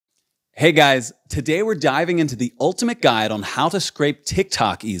Hey guys, today we're diving into the ultimate guide on how to scrape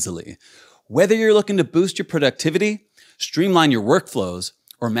TikTok easily. Whether you're looking to boost your productivity, streamline your workflows,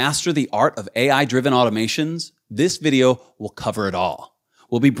 or master the art of AI-driven automations, this video will cover it all.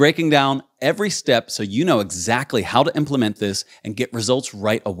 We'll be breaking down every step so you know exactly how to implement this and get results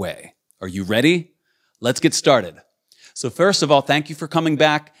right away. Are you ready? Let's get started. So first of all, thank you for coming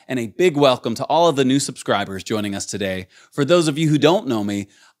back, and a big welcome to all of the new subscribers joining us today. For those of you who don't know me,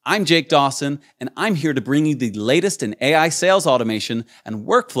 I'm Jake Dawson, and I'm here to bring you the latest in AI sales automation and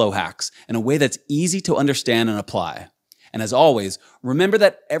workflow hacks in a way that's easy to understand and apply. And as always, remember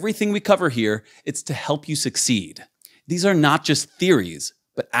that everything we cover here, it's to help you succeed. These are not just theories,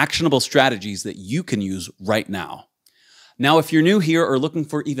 but actionable strategies that you can use right now. Now, if you're new here or looking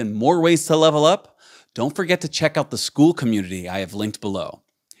for even more ways to level up, don't forget to check out the school community I have linked below.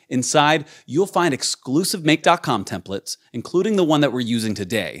 Inside, you'll find exclusive Make.com templates, including the one that we're using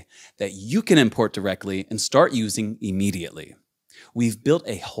today, that you can import directly and start using immediately. We've built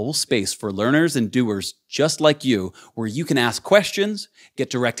a whole space for learners and doers just like you, where you can ask questions, get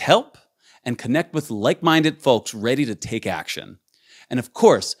direct help, and connect with like-minded folks ready to take action. And of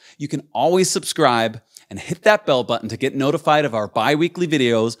course, you can always subscribe and hit that bell button to get notified of our bi-weekly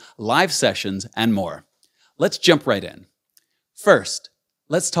videos, live sessions, and more. Let's jump right in. First,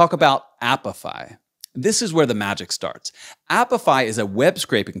 let's talk about Appify. This is where the magic starts. Appify is a web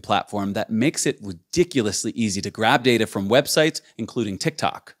scraping platform that makes it ridiculously easy to grab data from websites, including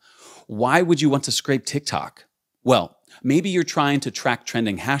TikTok. Why would you want to scrape TikTok? Well, maybe you're trying to track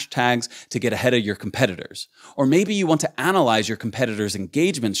trending hashtags to get ahead of your competitors. Or maybe you want to analyze your competitors'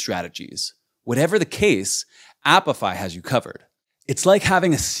 engagement strategies. Whatever the case, Appify has you covered. It's like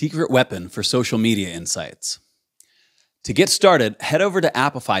having a secret weapon for social media insights. To get started, head over to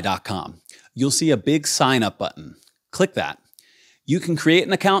appify.com. You'll see a big sign up button. Click that. You can create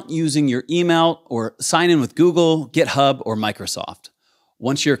an account using your email or sign in with Google, GitHub, or Microsoft.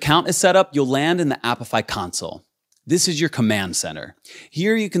 Once your account is set up, you'll land in the Appify console. This is your command center.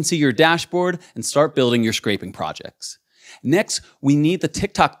 Here you can see your dashboard and start building your scraping projects. Next, we need the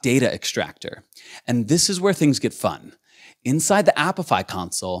TikTok data extractor. And this is where things get fun. Inside the Appify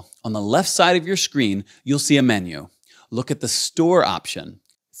console, on the left side of your screen, you'll see a menu. Look at the store option.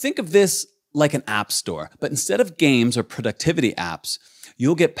 Think of this like an app store, but instead of games or productivity apps,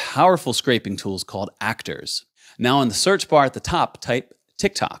 you'll get powerful scraping tools called actors. Now in the search bar at the top, type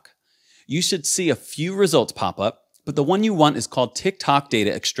TikTok. You should see a few results pop up, but the one you want is called TikTok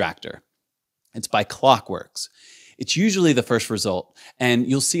Data Extractor. It's by Clockworks. It's usually the first result, and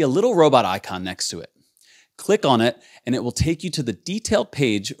you'll see a little robot icon next to it. Click on it, and it will take you to the detailed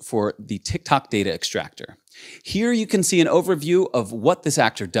page for the TikTok Data Extractor. Here you can see an overview of what this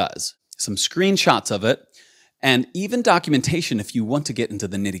actor does, some screenshots of it, and even documentation if you want to get into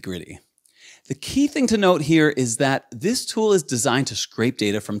the nitty-gritty. The key thing to note here is that this tool is designed to scrape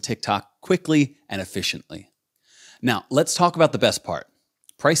data from TikTok quickly and efficiently. Now, let's talk about the best part,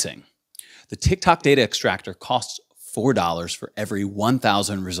 pricing. The TikTok Data Extractor costs $4 for every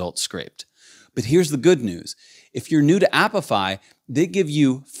 1,000 results scraped. But here's the good news. If you're new to Appify, they give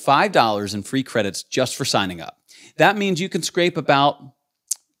you $5 in free credits just for signing up. That means you can scrape about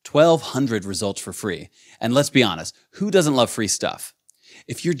 1,200 results for free. And let's be honest, who doesn't love free stuff?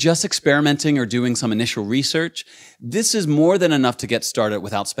 If you're just experimenting or doing some initial research, this is more than enough to get started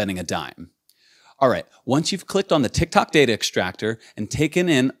without spending a dime. All right, once you've clicked on the TikTok Data Extractor and taken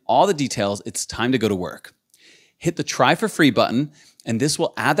in all the details, it's time to go to work. Hit the Try for Free button, and this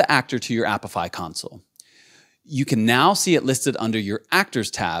will add the actor to your Appify console. You can now see it listed under your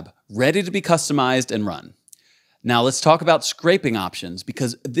Actors tab, ready to be customized and run. Now let's talk about scraping options,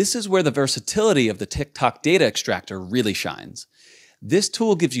 because this is where the versatility of the TikTok Data Extractor really shines. This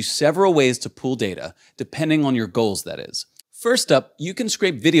tool gives you several ways to pull data, depending on your goals, that is. First up, you can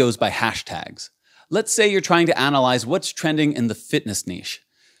scrape videos by hashtags. Let's say you're trying to analyze what's trending in the fitness niche.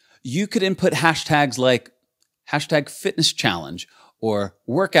 You could input hashtags like #fitnesschallenge or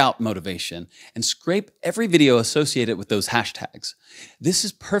workout motivation and scrape every video associated with those hashtags. This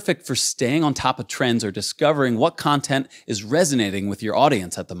is perfect for staying on top of trends or discovering what content is resonating with your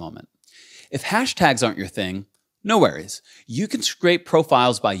audience at the moment. If hashtags aren't your thing, no worries. You can scrape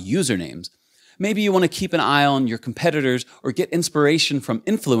profiles by usernames. Maybe you want to keep an eye on your competitors or get inspiration from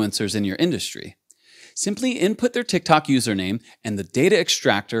influencers in your industry. Simply input their TikTok username and the data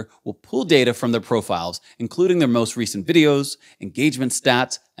extractor will pull data from their profiles, including their most recent videos, engagement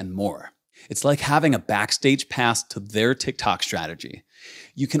stats, and more. It's like having a backstage pass to their TikTok strategy.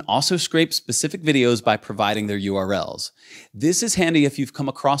 You can also scrape specific videos by providing their URLs. This is handy if you've come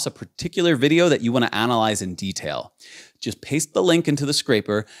across a particular video that you want to analyze in detail. Just paste the link into the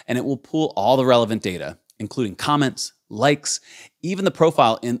scraper and it will pull all the relevant data, including comments, likes, even the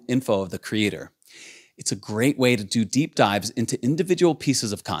profile info of the creator. It's a great way to do deep dives into individual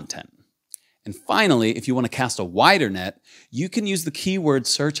pieces of content. And finally, if you want to cast a wider net, you can use the keyword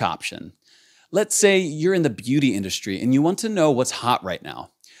search option. Let's say you're in the beauty industry and you want to know what's hot right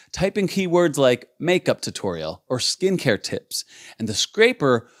now. Type in keywords like makeup tutorial or skincare tips, and the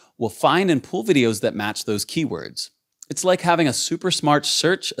scraper will find and pull videos that match those keywords. It's like having a super smart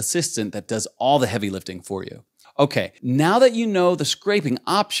search assistant that does all the heavy lifting for you. Okay, now that you know the scraping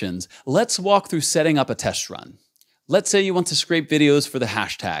options, let's walk through setting up a test run. Let's say you want to scrape videos for the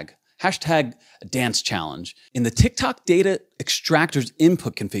hashtag dance challenge. In the TikTok data extractor's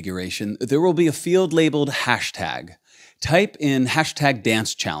input configuration, there will be a field labeled hashtag. Type in hashtag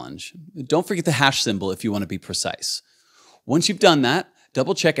dance challenge. Don't forget the hash symbol if you want to be precise. Once you've done that,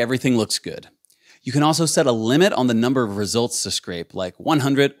 double check everything looks good. You can also set a limit on the number of results to scrape, like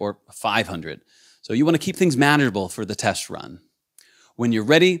 100 or 500. So you want to keep things manageable for the test run. When you're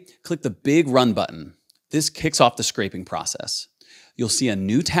ready, click the big run button. This kicks off the scraping process. You'll see a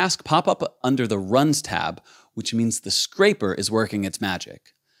new task pop up under the Runs tab, which means the scraper is working its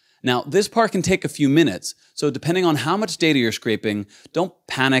magic. Now, this part can take a few minutes, so depending on how much data you're scraping, don't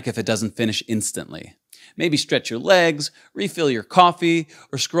panic if it doesn't finish instantly. Maybe stretch your legs, refill your coffee,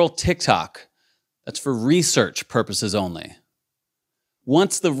 or scroll TikTok. That's for research purposes only.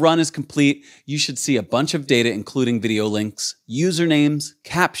 Once the run is complete, you should see a bunch of data including video links, usernames,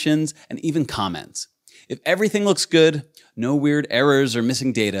 captions, and even comments. If everything looks good, no weird errors or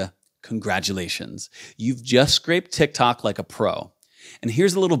missing data, congratulations. You've just scraped TikTok like a pro. And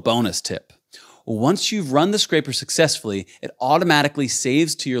here's a little bonus tip. Once you've run the scraper successfully, it automatically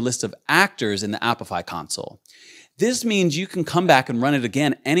saves to your list of actors in the Appify console. This means you can come back and run it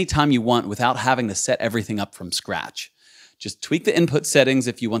again anytime you want without having to set everything up from scratch. Just tweak the input settings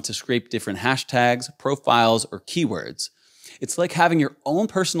if you want to scrape different hashtags, profiles, or keywords. It's like having your own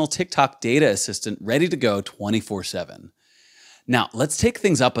personal TikTok data assistant ready to go 24/7. Now, let's take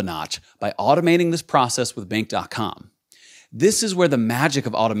things up a notch by automating this process with Make.com. This is where the magic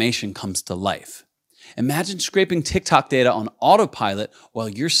of automation comes to life. Imagine scraping TikTok data on autopilot while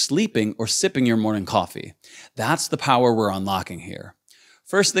you're sleeping or sipping your morning coffee. That's the power we're unlocking here.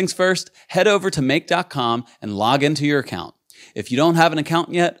 First things first, head over to Make.com and log into your account. If you don't have an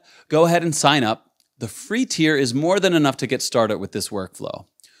account yet, go ahead and sign up. The free tier is more than enough to get started with this workflow.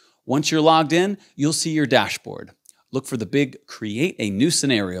 Once you're logged in, you'll see your dashboard. Look for the big Create a New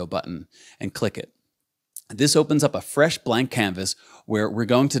Scenario button and click it. This opens up a fresh blank canvas where we're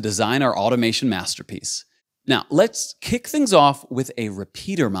going to design our automation masterpiece. Now, let's kick things off with a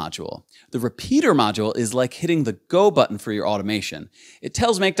repeater module. The repeater module is like hitting the go button for your automation. It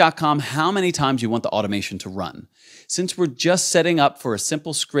tells Make.com how many times you want the automation to run. Since we're just setting up for a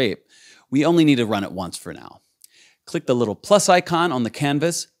simple scrape, we only need to run it once for now. Click the little plus icon on the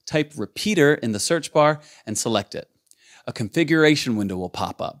canvas, type repeater in the search bar, and select it. A configuration window will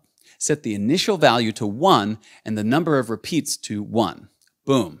pop up. Set the initial value to 1 and the number of repeats to 1.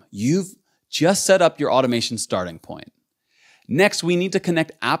 Boom, you've just set up your automation starting point. Next, we need to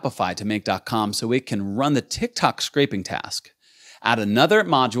connect Appify to Make.com so it can run the TikTok scraping task. Add another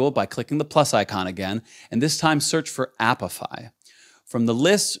module by clicking the plus icon again, and this time search for Appify. From the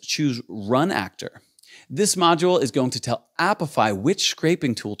list, choose Run Actor. This module is going to tell Appify which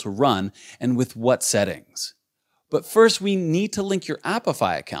scraping tool to run and with what settings. But first, we need to link your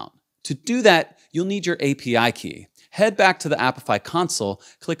Appify account. To do that, you'll need your API key. Head back to the Appify console,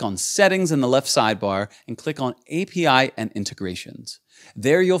 click on Settings in the left sidebar, and click on API and Integrations.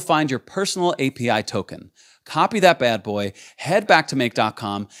 There you'll find your personal API token. Copy that bad boy, head back to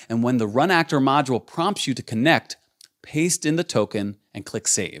Make.com, and when the Run Actor module prompts you to connect, paste in the token and click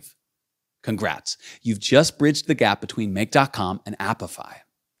Save. Congrats, you've just bridged the gap between Make.com and Appify.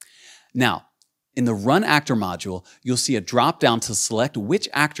 Now, in the Run Actor module, you'll see a drop-down to select which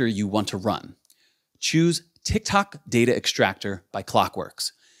actor you want to run. Choose TikTok Data Extractor by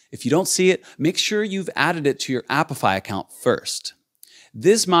Clockworks. If you don't see it, make sure you've added it to your Appify account first.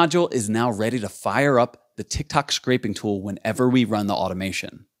 This module is now ready to fire up the TikTok scraping tool whenever we run the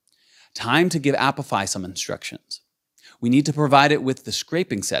automation. Time to give Appify some instructions. We need to provide it with the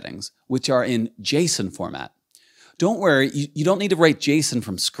scraping settings, which are in JSON format. Don't worry, you don't need to write JSON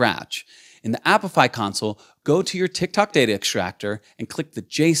from scratch. In the Appify console, go to your TikTok data extractor and click the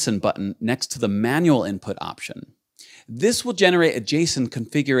JSON button next to the manual input option. This will generate a JSON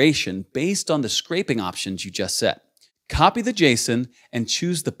configuration based on the scraping options you just set. Copy the JSON and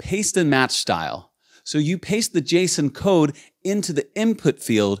choose the paste and match style. So you paste the JSON code into the input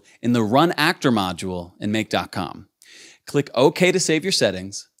field in the Run Actor module in Make.com. Click OK to save your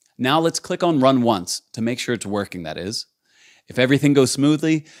settings. Now let's click on Run Once to make sure it's working, that is. If everything goes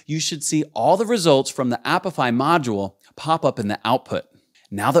smoothly, you should see all the results from the Appify module pop up in the output.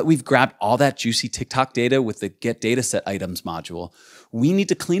 Now that we've grabbed all that juicy TikTok data with the Get Dataset Items module, we need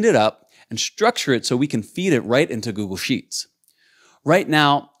to clean it up and structure it so we can feed it right into Google Sheets. Right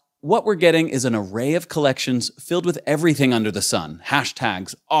now, what we're getting is an array of collections filled with everything under the sun: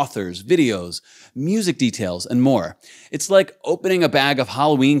 hashtags, authors, videos, music details, and more. It's like opening a bag of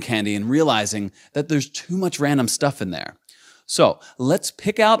Halloween candy and realizing that there's too much random stuff in there. So let's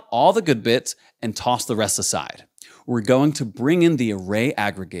pick out all the good bits and toss the rest aside. We're going to bring in the Array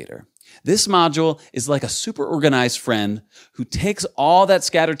Aggregator. This module is like a super organized friend who takes all that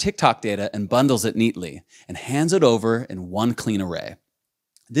scattered TikTok data and bundles it neatly and hands it over in one clean array.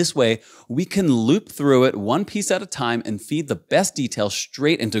 This way, we can loop through it one piece at a time and feed the best details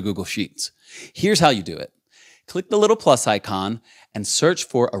straight into Google Sheets. Here's how you do it. Click the little plus icon and search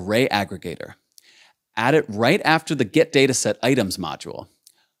for Array Aggregator. Add it right after the Get Dataset Items module.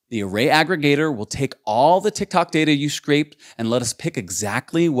 The Array Aggregator will take all the TikTok data you scraped and let us pick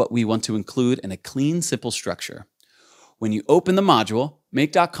exactly what we want to include in a clean, simple structure. When you open the module,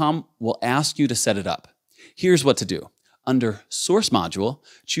 Make.com will ask you to set it up. Here's what to do. Under Source module,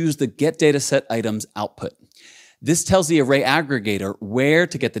 choose the Get Dataset Items output. This tells the Array Aggregator where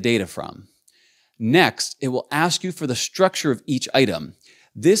to get the data from. Next, it will ask you for the structure of each item.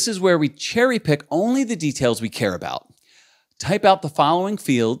 This is where we cherry pick only the details we care about. Type out the following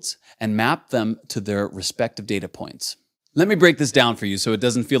fields and map them to their respective data points. Let me break this down for you so it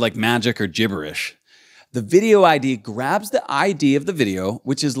doesn't feel like magic or gibberish. The video ID grabs the ID of the video,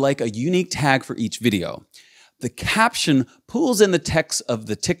 which is like a unique tag for each video. The caption pulls in the text of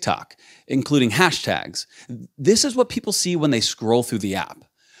the TikTok, including hashtags. This is what people see when they scroll through the app.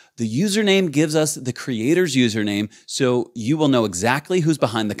 The username gives us the creator's username, so you will know exactly who's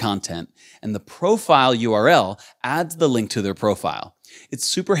behind the content. And the profile URL adds the link to their profile. It's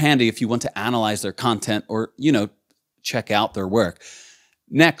super handy if you want to analyze their content or, check out their work.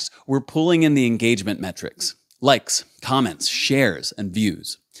 Next, we're pulling in the engagement metrics: likes, comments, shares, and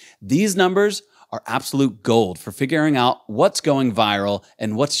views. These numbers are absolute gold for figuring out what's going viral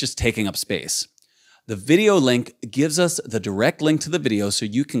and what's just taking up space. The video link gives us the direct link to the video so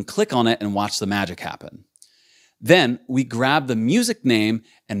you can click on it and watch the magic happen. Then we grab the music name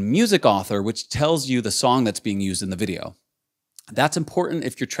and music author, which tells you the song that's being used in the video. That's important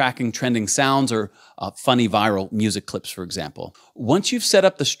if you're tracking trending sounds or funny viral music clips, for example. Once you've set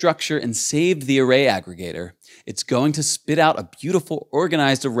up the structure and saved the Array Aggregator, it's going to spit out a beautiful,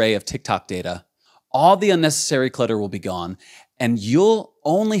 organized array of TikTok data. All the unnecessary clutter will be gone, and you'll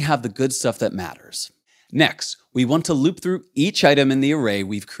only have the good stuff that matters. Next, we want to loop through each item in the array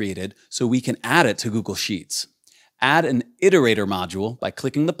we've created so we can add it to Google Sheets. Add an Iterator module by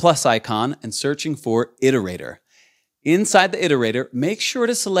clicking the plus icon and searching for Iterator. Inside the Iterator, make sure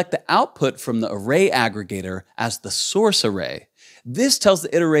to select the output from the Array Aggregator as the source array. This tells the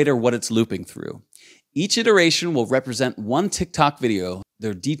Iterator what it's looping through. Each iteration will represent one TikTok video,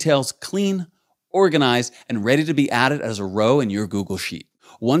 their details clean, organized, and ready to be added as a row in your Google Sheet.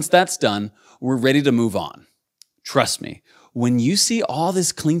 Once that's done, we're ready to move on. Trust me, when you see all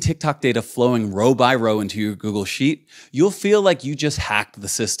this clean TikTok data flowing row by row into your Google Sheet, you'll feel like you just hacked the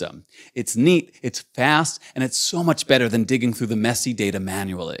system. It's neat, it's fast, and it's so much better than digging through the messy data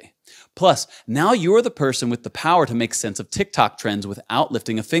manually. Plus, now you're the person with the power to make sense of TikTok trends without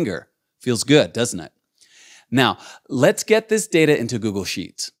lifting a finger. Feels good, doesn't it? Now, let's get this data into Google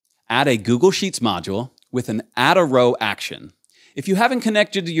Sheets. Add a Google Sheets module with an Add a Row action. If you haven't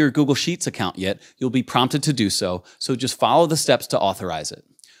connected to your Google Sheets account yet, you'll be prompted to do so, so just follow the steps to authorize it.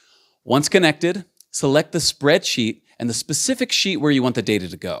 Once connected, select the spreadsheet and the specific sheet where you want the data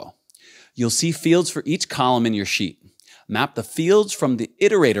to go. You'll see fields for each column in your sheet. Map the fields from the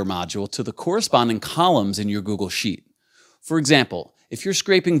Iterator module to the corresponding columns in your Google Sheet. For example, if you're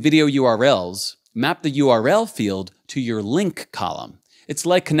scraping video URLs, map the URL field to your link column. It's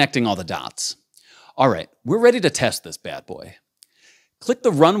like connecting all the dots. All right, we're ready to test this bad boy. Click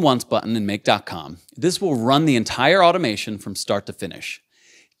the Run Once button in Make.com. This will run the entire automation from start to finish.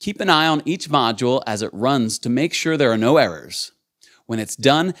 Keep an eye on each module as it runs to make sure there are no errors. When it's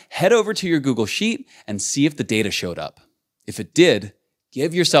done, head over to your Google Sheet and see if the data showed up. If it did,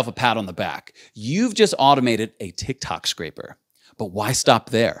 give yourself a pat on the back. You've just automated a TikTok scraper. But why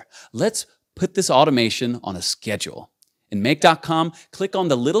stop there? Let's put this automation on a schedule. In Make.com, click on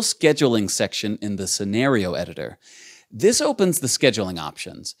the little scheduling section in the scenario editor. This opens the scheduling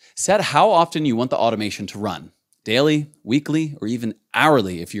options. Set how often you want the automation to run, daily, weekly, or even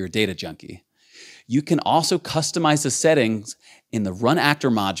hourly if you're a data junkie. You can also customize the settings in the Run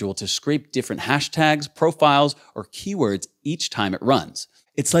Actor module to scrape different hashtags, profiles, or keywords each time it runs.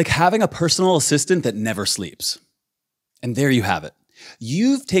 It's like having a personal assistant that never sleeps. And there you have it.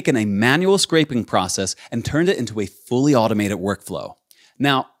 You've taken a manual scraping process and turned it into a fully automated workflow.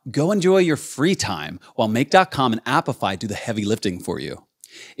 Now, go enjoy your free time while Make.com and Appify do the heavy lifting for you.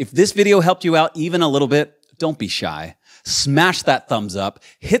 If this video helped you out even a little bit, don't be shy. Smash that thumbs up,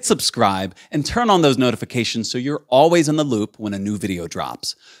 hit subscribe, and turn on those notifications so you're always in the loop when a new video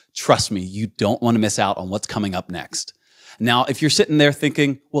drops. Trust me, you don't want to miss out on what's coming up next. Now, if you're sitting there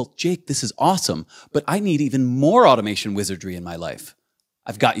thinking, well, Jake, this is awesome, but I need even more automation wizardry in my life,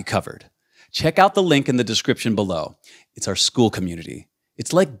 I've got you covered. Check out the link in the description below. It's our school community.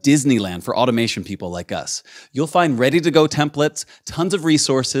 It's like Disneyland for automation people like us. You'll find ready-to-go templates, tons of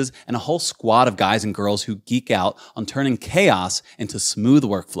resources, and a whole squad of guys and girls who geek out on turning chaos into smooth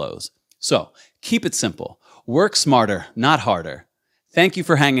workflows. So, keep it simple. Work smarter, not harder. Thank you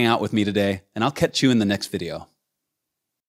for hanging out with me today, and I'll catch you in the next video.